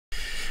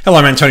Hello,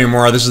 I'm Antonio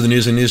Mora. This is the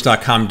News and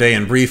News.com Day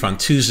in Brief on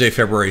Tuesday,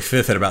 February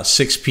 5th at about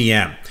 6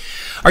 p.m.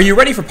 Are you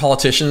ready for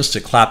politicians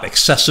to clap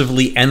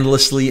excessively,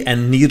 endlessly,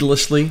 and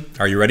needlessly?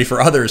 Are you ready for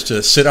others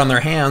to sit on their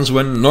hands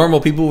when normal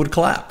people would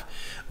clap?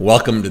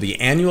 Welcome to the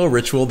annual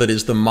ritual that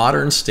is the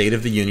modern State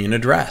of the Union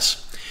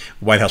address.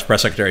 White House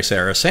Press Secretary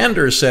Sarah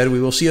Sanders said we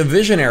will see a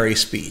visionary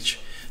speech.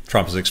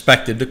 Trump is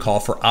expected to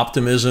call for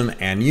optimism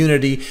and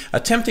unity,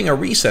 attempting a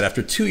reset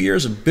after 2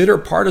 years of bitter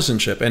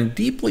partisanship and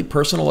deeply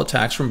personal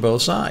attacks from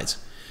both sides.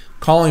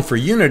 Calling for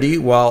unity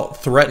while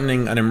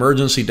threatening an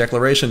emergency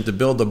declaration to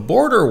build a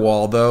border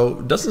wall, though,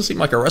 doesn't seem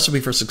like a recipe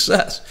for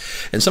success.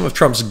 And some of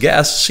Trump's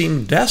guests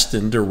seem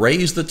destined to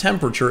raise the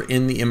temperature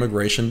in the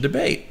immigration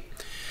debate.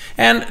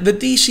 And the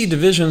D.C.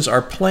 divisions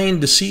are plain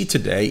to see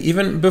today,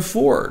 even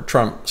before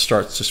Trump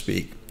starts to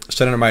speak.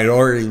 Senate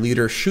Minority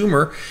Leader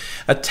Schumer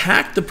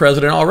attacked the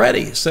president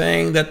already,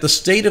 saying that the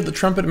state of the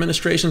Trump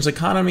administration's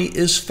economy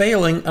is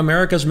failing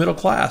America's middle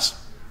class.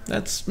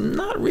 That's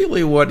not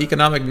really what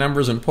economic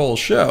numbers and polls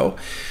show.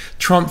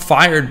 Trump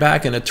fired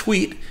back in a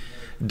tweet.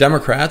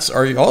 Democrats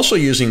are also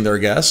using their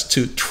guests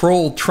to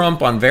troll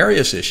Trump on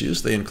various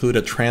issues. They include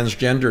a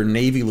transgender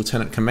Navy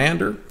lieutenant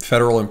commander,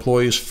 federal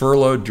employees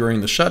furloughed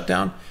during the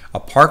shutdown, a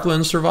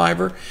Parkland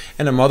survivor,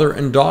 and a mother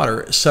and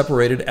daughter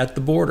separated at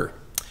the border.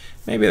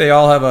 Maybe they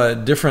all have a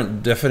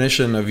different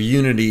definition of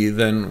unity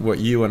than what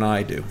you and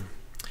I do.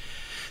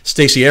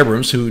 Stacey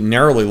Abrams, who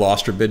narrowly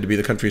lost her bid to be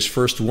the country's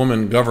first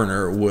woman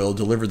governor, will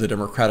deliver the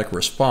Democratic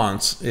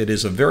response. It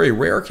is a very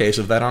rare case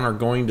of that honor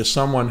going to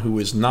someone who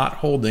is not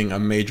holding a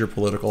major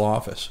political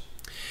office.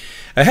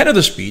 Ahead of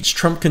the speech,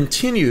 Trump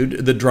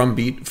continued the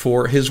drumbeat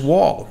for his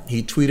wall.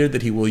 He tweeted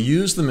that he will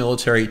use the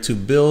military to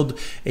build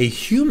a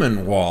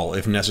human wall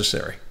if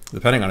necessary.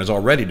 The Pentagon is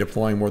already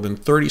deploying more than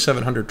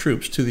 3,700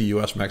 troops to the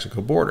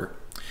U.S.-Mexico border.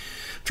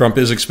 Trump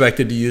is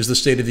expected to use the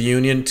State of the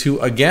Union to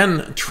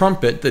again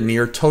trumpet the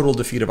near total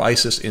defeat of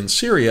ISIS in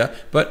Syria,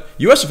 but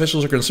U.S.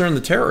 officials are concerned the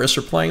terrorists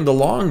are playing the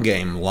long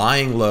game,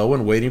 lying low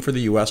and waiting for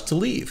the U.S. to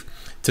leave.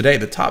 Today,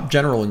 the top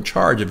general in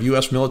charge of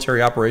U.S.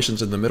 military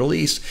operations in the Middle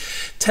East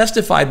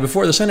testified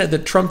before the Senate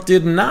that Trump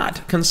did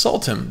not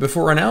consult him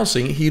before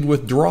announcing he'd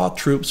withdraw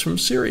troops from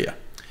Syria.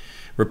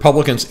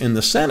 Republicans in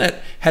the Senate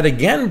had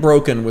again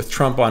broken with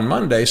Trump on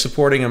Monday,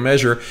 supporting a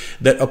measure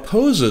that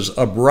opposes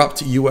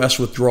abrupt U.S.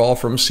 withdrawal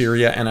from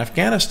Syria and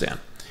Afghanistan.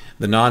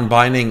 The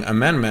non-binding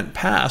amendment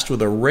passed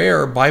with a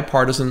rare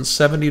bipartisan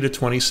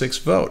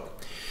 70-26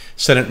 vote.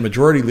 Senate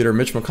Majority Leader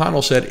Mitch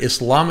McConnell said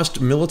Islamist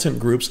militant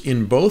groups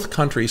in both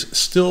countries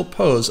still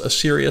pose a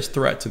serious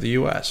threat to the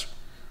U.S.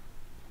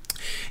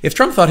 If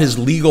Trump thought his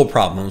legal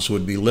problems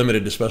would be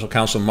limited to Special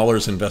Counsel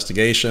Mueller's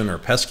investigation or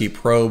pesky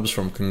probes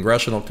from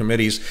congressional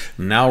committees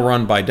now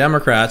run by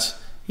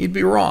Democrats, he'd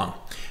be wrong.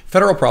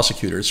 Federal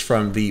prosecutors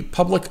from the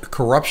Public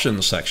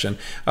Corruption Section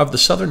of the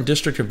Southern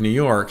District of New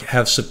York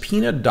have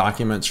subpoenaed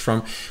documents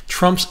from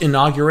Trump's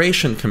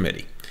inauguration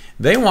committee.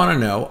 They want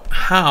to know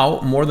how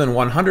more than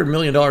 $100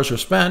 million were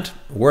spent,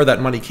 where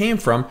that money came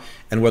from,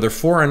 and whether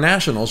foreign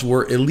nationals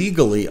were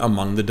illegally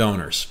among the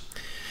donors.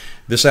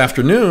 This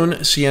afternoon,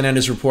 CNN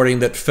is reporting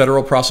that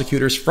federal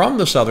prosecutors from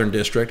the Southern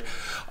District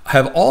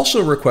have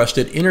also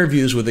requested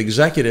interviews with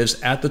executives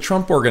at the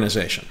Trump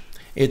Organization.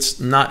 It's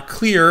not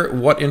clear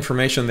what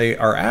information they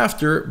are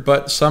after,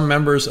 but some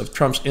members of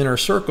Trump's inner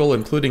circle,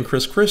 including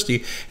Chris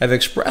Christie, have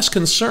expressed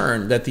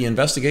concern that the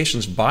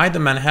investigations by the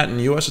Manhattan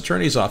U.S.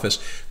 Attorney's Office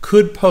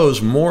could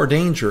pose more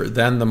danger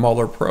than the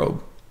Mueller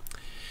probe.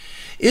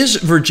 Is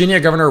Virginia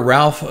Governor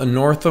Ralph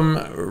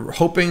Northam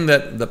hoping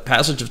that the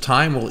passage of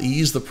time will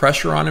ease the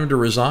pressure on him to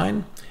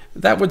resign?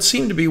 That would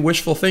seem to be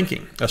wishful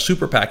thinking. A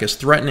super PAC is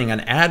threatening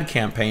an ad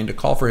campaign to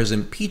call for his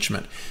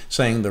impeachment,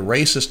 saying the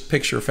racist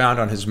picture found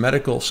on his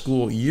medical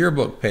school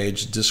yearbook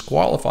page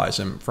disqualifies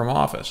him from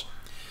office.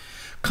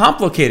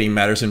 Complicating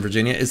matters in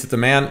Virginia is that the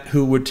man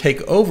who would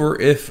take over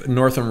if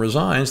Northam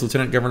resigns,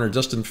 Lieutenant Governor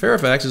Justin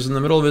Fairfax, is in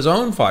the middle of his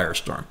own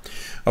firestorm.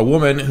 A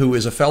woman who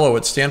is a fellow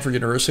at Stanford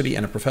University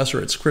and a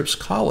professor at Scripps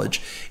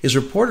College is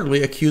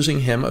reportedly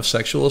accusing him of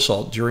sexual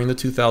assault during the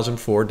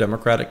 2004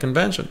 Democratic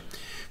Convention.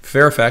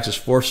 Fairfax is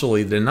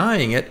forcefully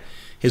denying it.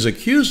 His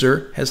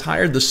accuser has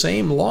hired the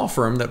same law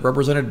firm that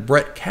represented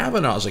Brett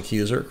Kavanaugh's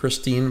accuser,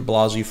 Christine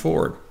Blasey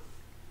Ford.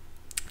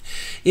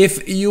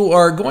 If you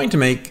are going to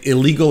make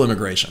illegal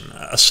immigration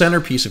a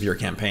centerpiece of your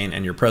campaign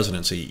and your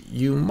presidency,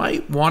 you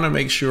might want to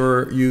make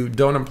sure you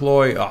don't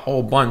employ a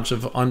whole bunch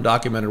of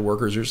undocumented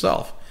workers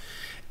yourself.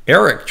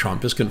 Eric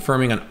Trump is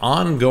confirming an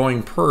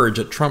ongoing purge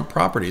at Trump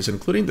properties,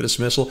 including the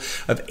dismissal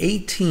of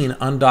 18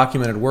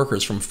 undocumented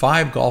workers from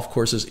 5 golf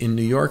courses in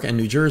New York and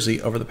New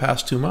Jersey over the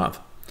past 2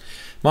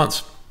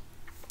 months.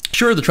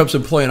 Sure, the Trumps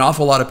employ an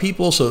awful lot of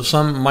people, so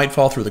some might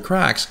fall through the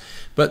cracks,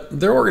 but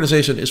their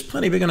organization is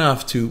plenty big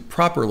enough to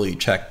properly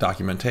check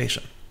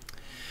documentation.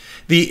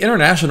 The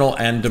international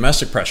and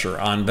domestic pressure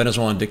on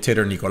Venezuelan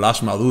dictator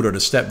Nicolás Maduro to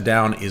step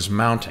down is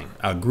mounting.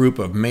 A group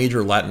of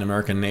major Latin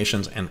American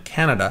nations and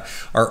Canada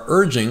are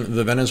urging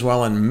the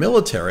Venezuelan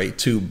military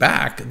to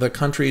back the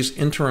country's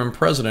interim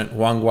president,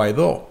 Juan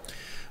Guaidó.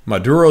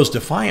 Maduro's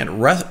defiant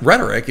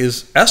rhetoric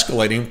is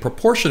escalating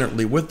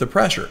proportionately with the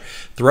pressure,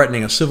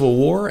 threatening a civil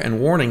war and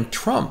warning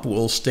Trump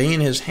will stain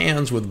his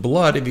hands with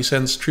blood if he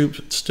sends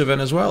troops to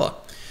Venezuela.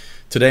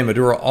 Today,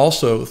 Maduro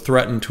also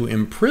threatened to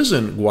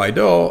imprison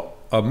Guaido,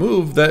 a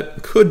move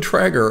that could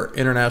trigger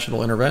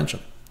international intervention.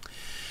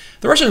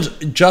 The Russians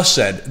just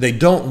said they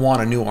don't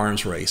want a new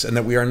arms race and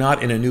that we are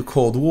not in a new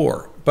Cold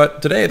War.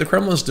 But today, the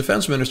Kremlin's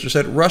defense minister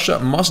said Russia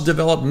must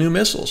develop new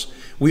missiles.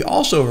 We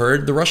also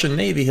heard the Russian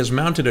Navy has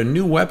mounted a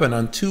new weapon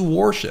on 2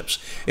 warships.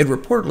 It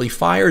reportedly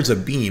fires a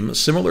beam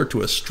similar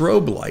to a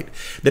strobe light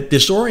that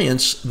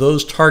disorients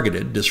those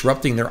targeted,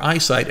 disrupting their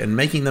eyesight and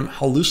making them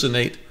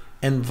hallucinate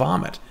and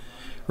vomit.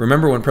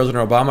 Remember when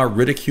President Obama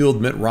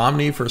ridiculed Mitt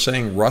Romney for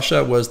saying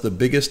Russia was the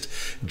biggest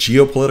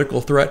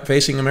geopolitical threat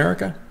facing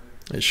America?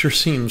 It sure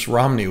seems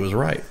Romney was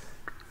right.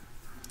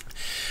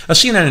 A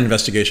CNN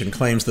investigation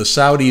claims the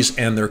Saudis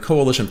and their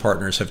coalition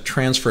partners have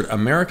transferred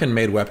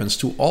American-made weapons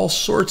to all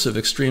sorts of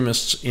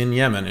extremists in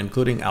Yemen,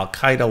 including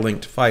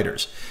al-Qaeda-linked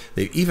fighters.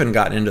 They've even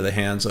gotten into the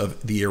hands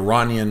of the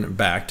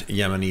Iranian-backed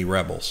Yemeni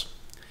rebels.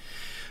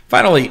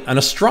 Finally, an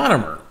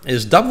astronomer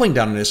is doubling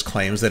down on his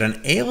claims that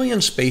an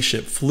alien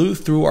spaceship flew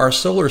through our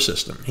solar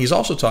system. He's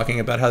also talking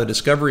about how the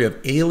discovery of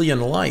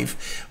alien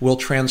life will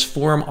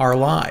transform our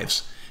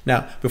lives.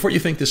 Now, before you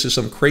think this is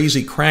some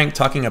crazy crank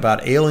talking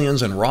about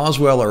aliens in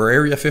Roswell or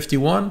Area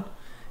 51,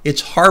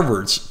 it's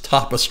Harvard's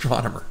top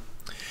astronomer.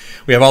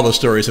 We have all those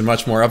stories and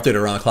much more updated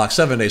around the clock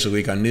 7 days a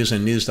week on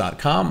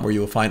newsandnews.com, where you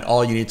will find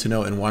all you need to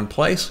know in one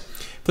place.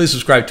 Please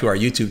subscribe to our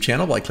YouTube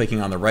channel by clicking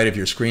on the right of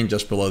your screen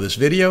just below this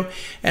video,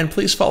 and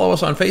please follow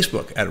us on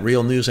Facebook at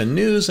Real News and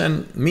News,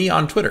 and me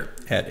on Twitter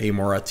at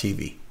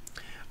AMoraTV.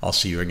 I'll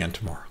see you again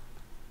tomorrow.